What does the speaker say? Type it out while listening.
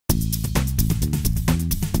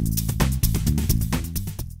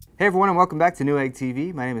Hey everyone, and welcome back to Newegg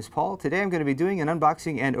TV. My name is Paul. Today I'm going to be doing an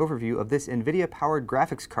unboxing and overview of this NVIDIA-powered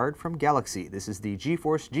graphics card from Galaxy. This is the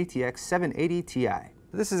GeForce GTX 780 Ti.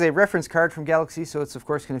 This is a reference card from Galaxy, so it's of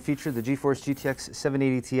course going to feature the GeForce GTX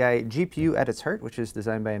 780 Ti GPU at its heart, which is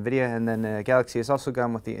designed by NVIDIA, and then Galaxy has also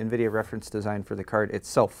gone with the NVIDIA reference design for the card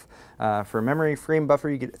itself. For memory frame buffer,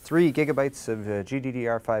 you get 3 gigabytes of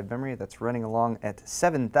GDDR5 memory that's running along at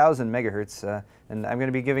 7,000 megahertz, and I'm going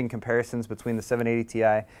to be giving comparisons between the 780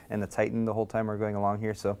 Ti and the Titan the whole time we're going along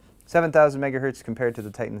here. So 7,000 megahertz compared to the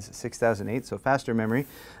Titan's 6,008, so faster memory.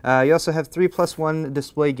 You also have 3+1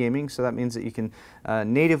 display gaming, so that means that you can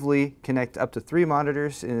natively connect up to 3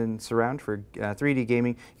 monitors in surround for 3D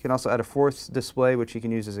gaming. You can also add a 4th display, which you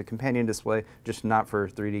can use as a companion display, just not for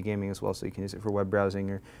 3D gaming as well, so you can use it for web browsing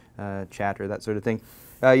or chat or that sort of thing.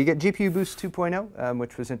 You get GPU Boost 2.0,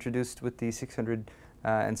 which was introduced with the 600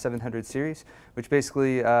 and 700 series, which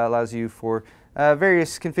basically allows you for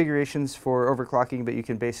various configurations for overclocking, but you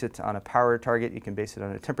can base it on a power target, you can base it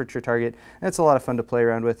on a temperature target, and it's a lot of fun to play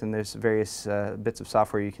around with, and there's various bits of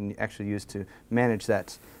software you can actually use to manage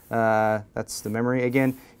that. That's the memory.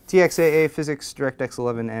 Again, TXAA, physics, DirectX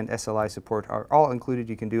 11, and SLI support are all included.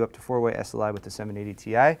 You can do up to 4-way SLI with the 780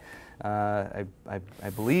 Ti. I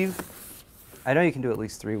believe, I know you can do at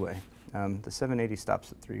least 3-way. The 780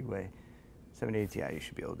 stops at 3-way. 780 Ti, you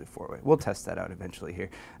should be able to do 4-way. We'll test that out eventually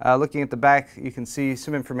here. Looking at the back, you can see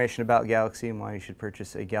some information about Galaxy and why you should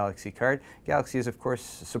purchase a Galaxy card. Galaxy is, of course,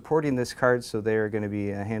 supporting this card, so they are going to be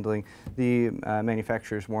handling the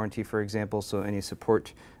manufacturer's warranty, for example, so any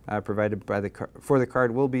support provided by for the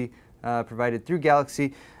card will be provided through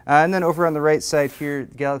Galaxy. And then over on the right side here,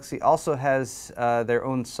 Galaxy also has their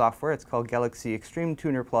own software. It's called Galaxy Extreme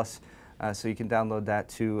Tuner Plus. So you can download that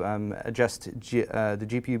to adjust the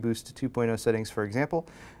GPU Boost 2.0 settings, for example,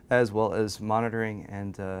 as well as monitoring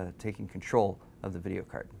and taking control of the video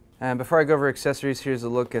card. And before I go over accessories, here's a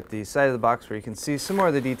look at the side of the box where you can see some more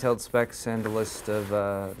of the detailed specs and a list of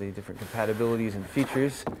the different compatibilities and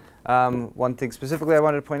features. One thing specifically I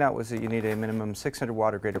wanted to point out was that you need a minimum 600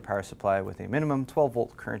 watt or greater power supply with a minimum 12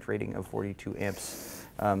 volt current rating of 42 amps.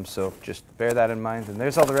 So just bear that in mind, and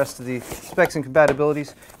there's all the rest of the specs and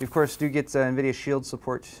compatibilities. You of course do get NVIDIA Shield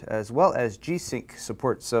support as well as G-Sync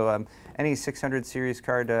support, so any 600 series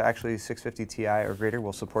card, actually 650 Ti or greater,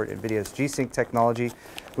 will support NVIDIA's G-Sync technology,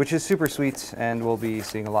 which is super sweet, and we'll be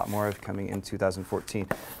seeing a lot more of coming in 2014.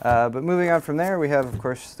 But moving on from there, we have of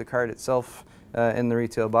course the card itself in the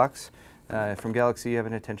retail box. From Galaxy, you have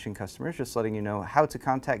an attention customers, just letting you know how to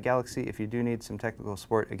contact Galaxy if you do need some technical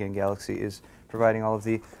support. Again, Galaxy is providing all of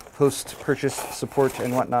the post-purchase support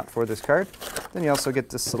and whatnot for this card. Then you also get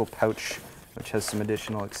this little pouch, which has some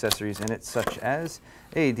additional accessories in it, such as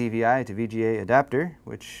a DVI to VGA adapter,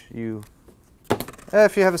 which you,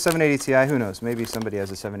 if you have a 780 Ti, who knows, maybe somebody has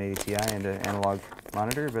a 780 Ti and an analog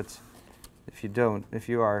monitor, but if you don't, if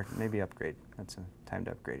you are, maybe upgrade. That's a time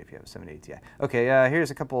to upgrade if you have a 780 Ti. Okay,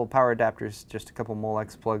 here's a couple power adapters, just a couple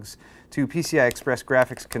Molex plugs, 2 PCI Express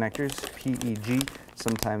graphics connectors, PEG,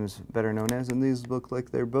 sometimes better known as, and these look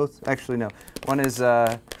like they're both, actually no, one is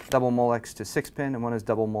double Molex to 6-pin and one is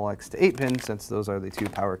double Molex to 8-pin, since those are the 2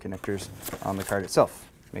 power connectors on the card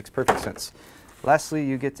itself. Makes perfect sense. Lastly,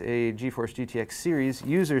 you get a GeForce GTX series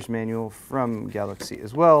user's manual from Galaxy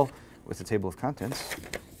as well, with a table of contents,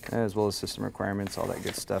 as well as system requirements, all that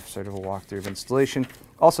good stuff, sort of a walkthrough of installation.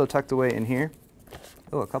 Also tucked away in here,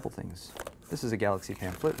 oh, a couple things. This is a Galaxy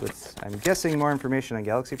pamphlet with, I'm guessing, more information on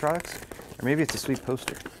Galaxy products, or maybe it's a sweet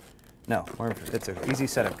poster. No, it's an easy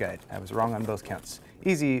setup guide. I was wrong on both counts.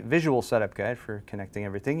 Easy visual setup guide for connecting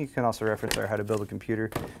everything. You can also reference our How to Build a Computer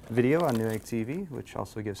video on Newegg TV, which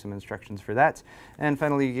also gives some instructions for that. And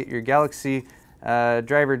finally, you get your Galaxy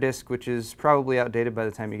driver disk, which is probably outdated by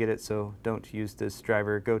the time you get it, so don't use this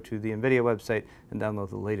driver. Go to the NVIDIA website and download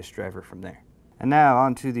the latest driver from there. And now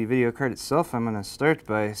onto the video card itself. I'm going to start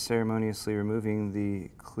by ceremoniously removing the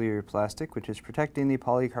clear plastic, which is protecting the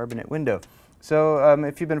polycarbonate window. So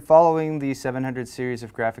if you've been following the 700 series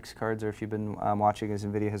of graphics cards, or if you've been watching as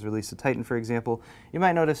NVIDIA has released the Titan, for example, you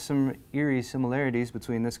might notice some eerie similarities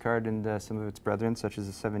between this card and some of its brethren, such as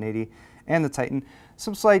the 780 and the Titan.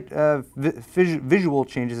 Some slight visual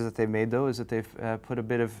changes that they've made, though, is that they've put a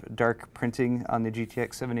bit of dark printing on the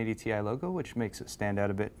GTX 780 Ti logo, which makes it stand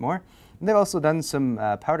out a bit more. And they've also done some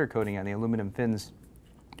powder coating on the aluminum fins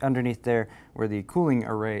underneath there where the cooling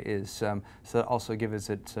array is, so that also gives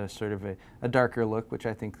it sort of a darker look, which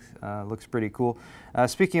I think looks pretty cool.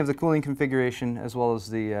 Speaking of the cooling configuration as well as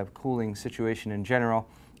the cooling situation in general,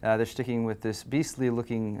 they're sticking with this beastly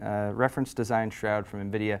looking reference design shroud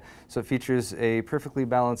from NVIDIA. So it features a perfectly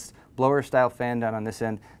balanced blower style fan down on this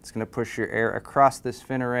end. It's going to push your air across this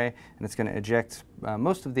fin array, and it's going to eject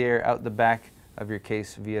most of the air out the back of your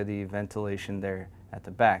case via the ventilation there at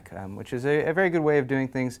the back, which is a very good way of doing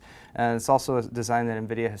things. And it's also a design that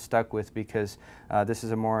NVIDIA has stuck with because this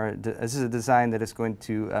is a design that is going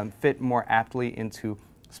to fit more aptly into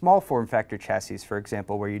small form factor chassis, for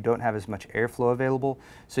example, where you don't have as much airflow available.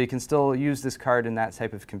 So you can still use this card in that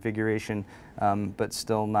type of configuration, but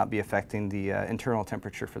still not be affecting the internal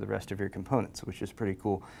temperature for the rest of your components, which is pretty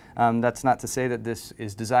cool. That's not to say that this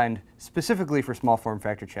is designed specifically for small form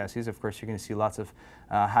factor chassis. Of course, you're going to see lots of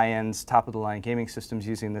high-end, top-of-the-line gaming systems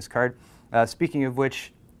using this card. Speaking of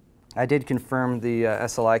which, I did confirm the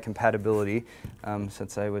SLI compatibility,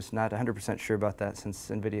 since I was not 100% sure about that, since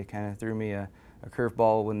NVIDIA kind of threw me a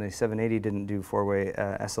curveball when the 780 didn't do 4-way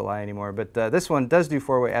SLI anymore. But this one does do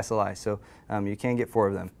 4-way SLI, so you can get 4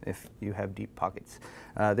 of them if you have deep pockets.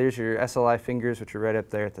 There's your SLI fingers, which are right up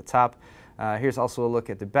there at the top. Here's also a look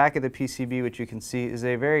at the back of the PCB, which you can see is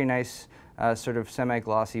a very nice sort of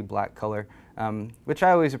semi-glossy black color, which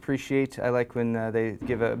I always appreciate. I like when they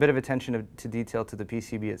give a bit of attention to detail to the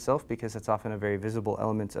PCB itself, because it's often a very visible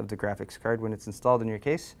element of the graphics card when it's installed in your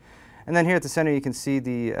case. And then here at the center you can see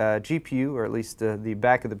the GPU, or at least the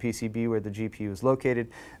back of the PCB where the GPU is located.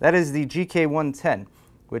 That is the GK110,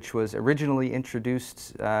 which was originally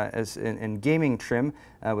introduced as in gaming trim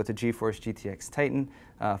with the GeForce GTX Titan,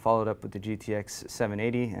 followed up with the GTX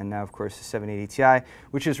 780, and now of course the 780 Ti,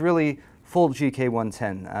 which is really full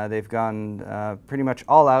GK110. They've gone pretty much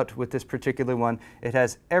all out with this particular one. It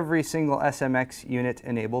has every single SMX unit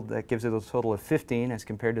enabled. That gives it a total of 15 as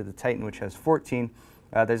compared to the Titan, which has 14.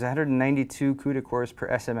 There's 192 CUDA cores per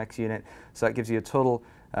SMX unit, so that gives you a total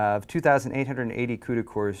of 2,880 CUDA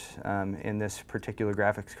cores in this particular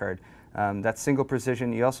graphics card. That's single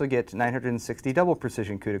precision. You also get 960 double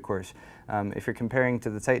precision CUDA cores. If you're comparing to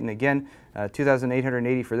the Titan again,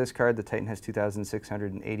 2,880 for this card, the Titan has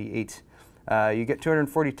 2,688. You get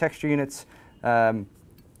 240 texture units.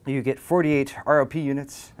 You get 48 ROP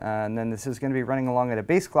units, and then this is going to be running along at a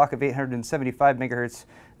base clock of 875 megahertz.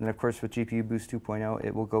 And then of course with GPU Boost 2.0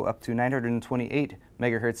 it will go up to 928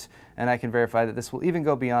 megahertz, and I can verify that this will even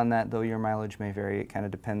go beyond that, though your mileage may vary. It kind of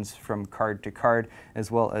depends from card to card, as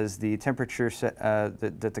well as the temperature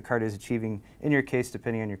that the card is achieving in your case,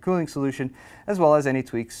 depending on your cooling solution, as well as any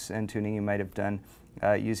tweaks and tuning you might have done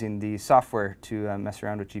using the software to mess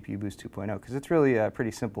around with GPU Boost 2.0, because it's really pretty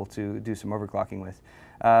simple to do some overclocking with.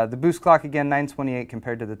 The boost clock again 928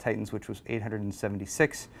 compared to the Titans, which was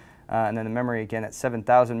 876, and then the memory again at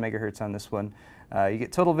 7,000 megahertz on this one. You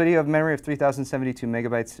get total video of memory of 3,072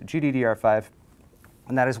 megabytes, GDDR5,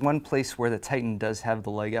 and that is one place where the Titan does have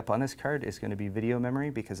the leg up on this card, is going to be video memory,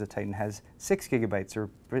 because the Titan has 6 gigabytes, or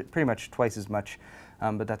pretty much twice as much,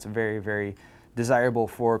 but that's very, very desirable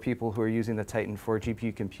for people who are using the Titan for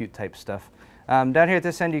GPU compute type stuff. Down here at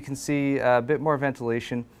this end you can see a bit more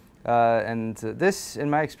ventilation, and this, in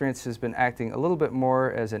my experience, has been acting a little bit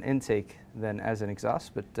more as an intake than as an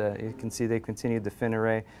exhaust, but you can see they continued the fin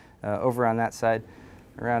array over on that side.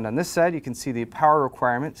 Around on this side you can see the power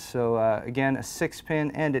requirements. So again, a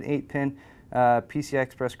 6-pin and an 8-pin PCI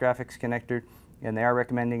Express graphics connector, and they are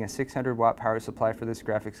recommending a 600 watt power supply for this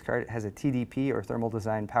graphics card. It has a TDP, or thermal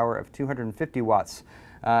design power, of 250 watts.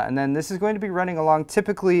 And then this is going to be running along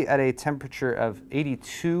typically at a temperature of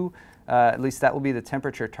 82. At least that will be the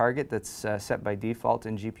temperature target that's set by default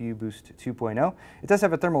in GPU Boost 2.0. It does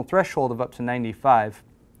have a thermal threshold of up to 95.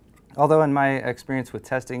 Although in my experience with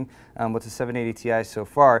testing with the 780 Ti so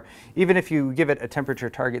far, even if you give it a temperature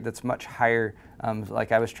target that's much higher,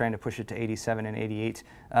 like I was trying to push it to 87 and 88,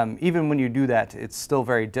 even when you do that, it's still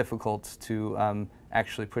very difficult to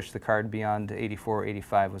actually push the card beyond 84 or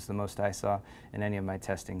 85 was the most I saw in any of my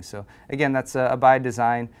testing. So again, that's a by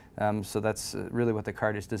design, so that's really what the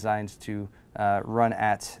card is designed to run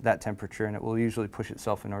at, that temperature, and it will usually push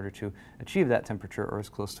itself in order to achieve that temperature, or as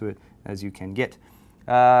close to it as you can get.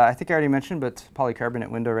 I think I already mentioned, but polycarbonate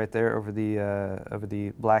window right there over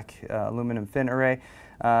the black aluminum fin array.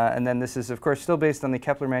 And then this is, of course, still based on the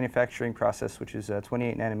Kepler manufacturing process, which is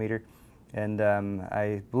 28 nanometer. And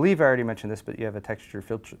I believe I already mentioned this, but you have a texture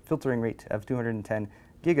filtering rate of 210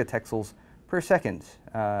 gigatexels per second.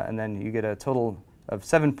 And then you get a total of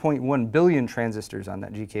 7.1 billion transistors on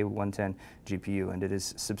that GK110 GPU, and it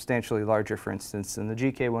is substantially larger, for instance, than the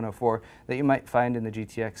GK104 that you might find in the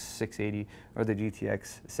GTX 680 or the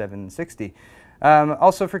GTX 760.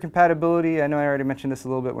 Also for compatibility, I know I already mentioned this a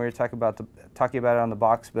little bit when we were talking about it on the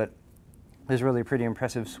box, but There's really a pretty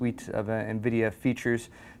impressive suite of NVIDIA features.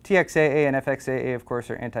 TXAA and FXAA, of course,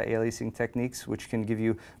 are anti-aliasing techniques, which can give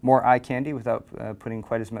you more eye candy without putting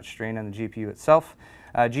quite as much strain on the GPU itself.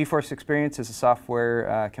 Geforce Experience is a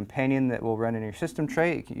software companion that will run in your system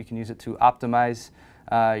tray. You can use it to optimize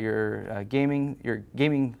your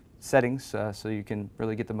gaming settings, so you can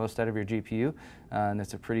really get the most out of your GPU, and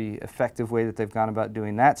that's a pretty effective way that they've gone about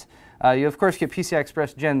doing that. You of course get PCI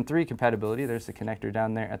Express Gen 3 compatibility. There's the connector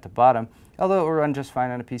down there at the bottom, although it will run just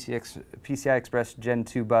fine on a PCI Express Gen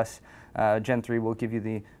 2 bus. Gen 3 will give you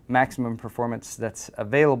the maximum performance that's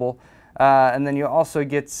available. And then you also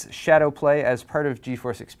get Shadowplay as part of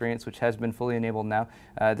GeForce Experience, which has been fully enabled now.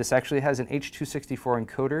 This actually has an H.264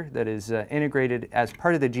 encoder that is integrated as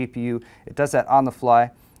part of the GPU. It does that on the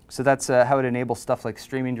fly. So that's how it enables stuff like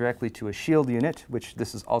streaming directly to a Shield unit, which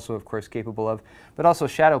this is also, of course, capable of, but also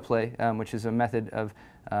Shadowplay, which is a method of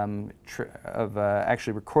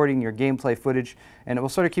actually recording your gameplay footage, and it will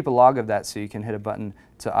sort of keep a log of that, so you can hit a button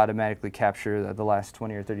to automatically capture the last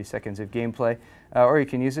 20 or 30 seconds of gameplay, or you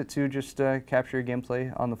can use it to just capture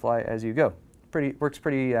gameplay on the fly as you go. Works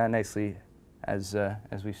pretty nicely, as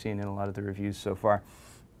we've seen in a lot of the reviews so far.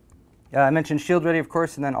 I mentioned Shield Ready, of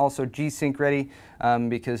course, and then also G-Sync Ready,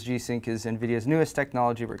 because G-Sync is NVIDIA's newest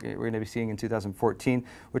technology we're going to be seeing in 2014,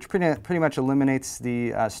 which pretty much eliminates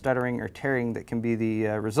the stuttering or tearing that can be the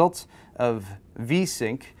results of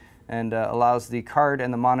V-Sync, and allows the card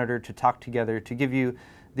and the monitor to talk together to give you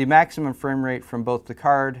the maximum frame rate from both the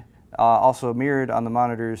card, also mirrored on the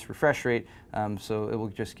monitor's refresh rate, so it will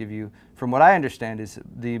just give you, from what I understand, is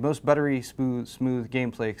the most buttery smooth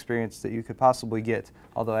gameplay experience that you could possibly get,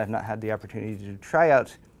 although I have not had the opportunity to try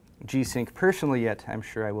out G-Sync personally yet. I'm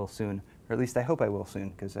sure I will soon, or at least I hope I will soon,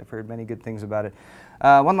 because I've heard many good things about it.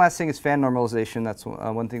 One last thing is fan normalization. That's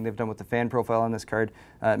one thing they've done with the fan profile on this card.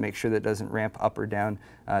 Make sure that it doesn't ramp up or down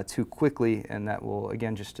too quickly, and that will,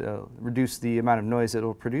 again, just reduce the amount of noise it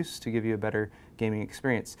will produce to give you a better gaming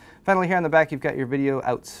experience. Finally, here on the back, you've got your video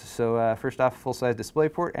outs. So first off, full-size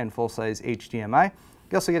DisplayPort and full-size HDMI.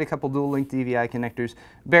 You also get a couple dual-link DVI connectors.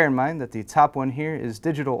 Bear in mind that the top one here is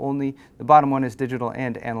digital only. The bottom one is digital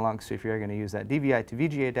and analog, so if you are going to use that DVI to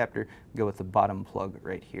VGA adapter, go with the bottom plug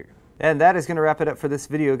right here. And that is going to wrap it up for this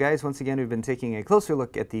video, guys. Once again, we've been taking a closer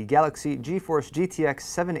look at the Galaxy GeForce GTX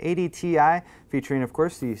 780 Ti, featuring, of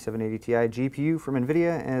course, the 780 Ti GPU from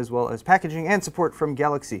NVIDIA, as well as packaging and support from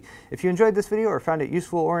Galaxy. If you enjoyed this video or found it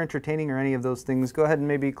useful or entertaining or any of those things, go ahead and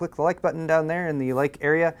maybe click the like button down there in the like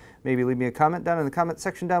area. Maybe leave me a comment down in the comment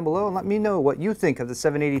section down below and let me know what you think of the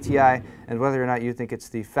 780 Ti and whether or not you think it's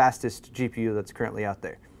the fastest GPU that's currently out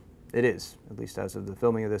there. It is, at least as of the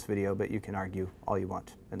filming of this video, but you can argue all you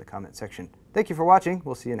want in the comment section. Thank you for watching.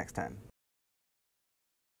 We'll see you next time.